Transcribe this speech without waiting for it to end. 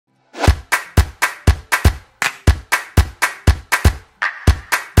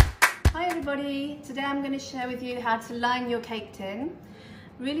everybody, today I'm going to share with you how to line your cake tin.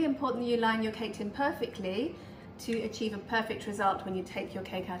 Really important that you line your cake tin perfectly to achieve a perfect result when you take your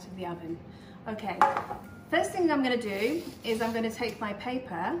cake out of the oven. Okay, first thing I'm going to do is I'm going to take my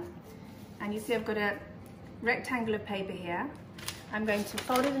paper, and you see I've got a rectangle of paper here. I'm going to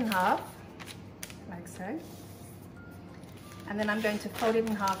fold it in half, like so, and then I'm going to fold it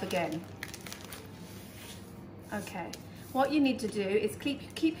in half again. Okay. What you need to do is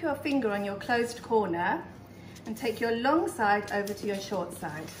keep your finger on your closed corner and take your long side over to your short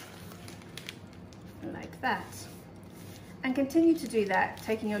side, like that. And continue to do that,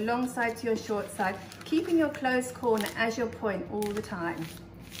 taking your long side to your short side, keeping your closed corner as your point all the time.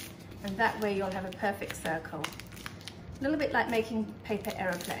 And that way you'll have a perfect circle. A little bit like making paper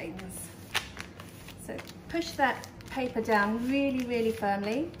aeroplanes. So push that paper down really, really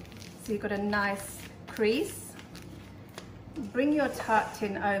firmly so you've got a nice crease. Bring your tart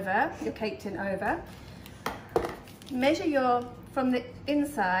tin over, your cake tin over. Measure from the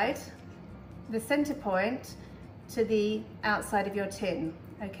inside, the center point, to the outside of your tin,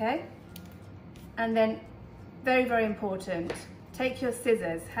 okay? And then, very, very important, take your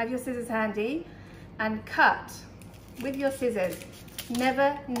scissors, have your scissors handy, and cut with your scissors.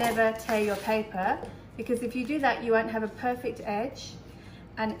 Never, never tear your paper, because if you do that, you won't have a perfect edge,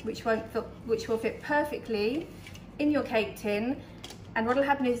 and which will fit perfectly in your cake tin, and what will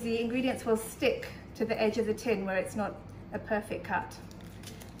happen is the ingredients will stick to the edge of the tin where it's not a perfect cut.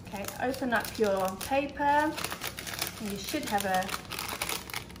 Okay, open up your paper and you should have a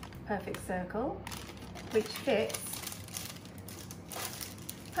perfect circle which fits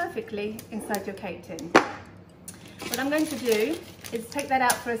perfectly inside your cake tin. What I'm going to do is take that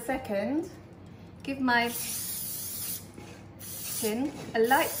out for a second, give my tin a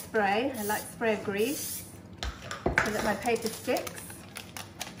light spray of grease, so that my paper sticks.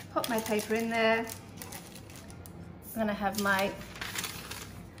 Pop my paper in there. I'm going to have my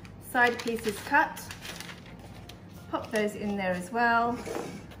side pieces cut. Pop those in there as well.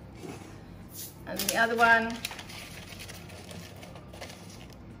 And the other one.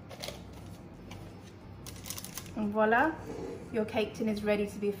 And voila, your cake tin is ready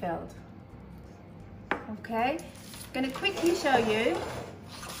to be filled. Okay, I'm going to quickly show you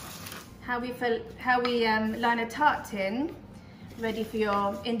how we line a tart tin ready for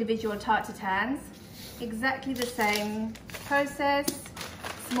your individual tart tatans. Exactly the same process.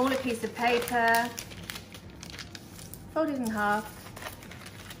 Smaller piece of paper, fold it in half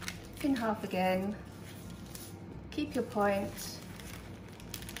again, keep your point,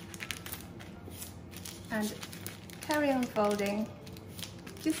 and carry on folding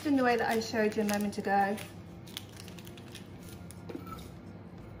just in the way that I showed you a moment ago.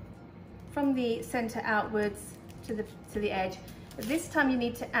 From the center outwards to the edge. But this time you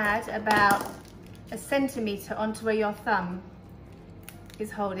need to add about 1 centimeter onto where your thumb is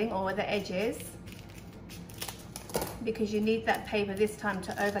holding, or where the edge is, because you need that paper this time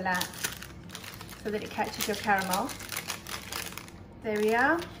to overlap so that it catches your caramel. There we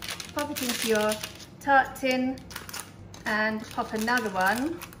are. Pop it into your tart tin and pop another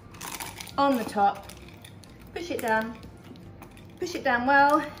one on the top. Push it down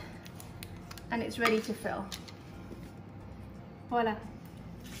well, and it's ready to fill. Voila.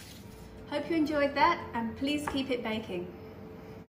 Hope you enjoyed that, and please keep it baking.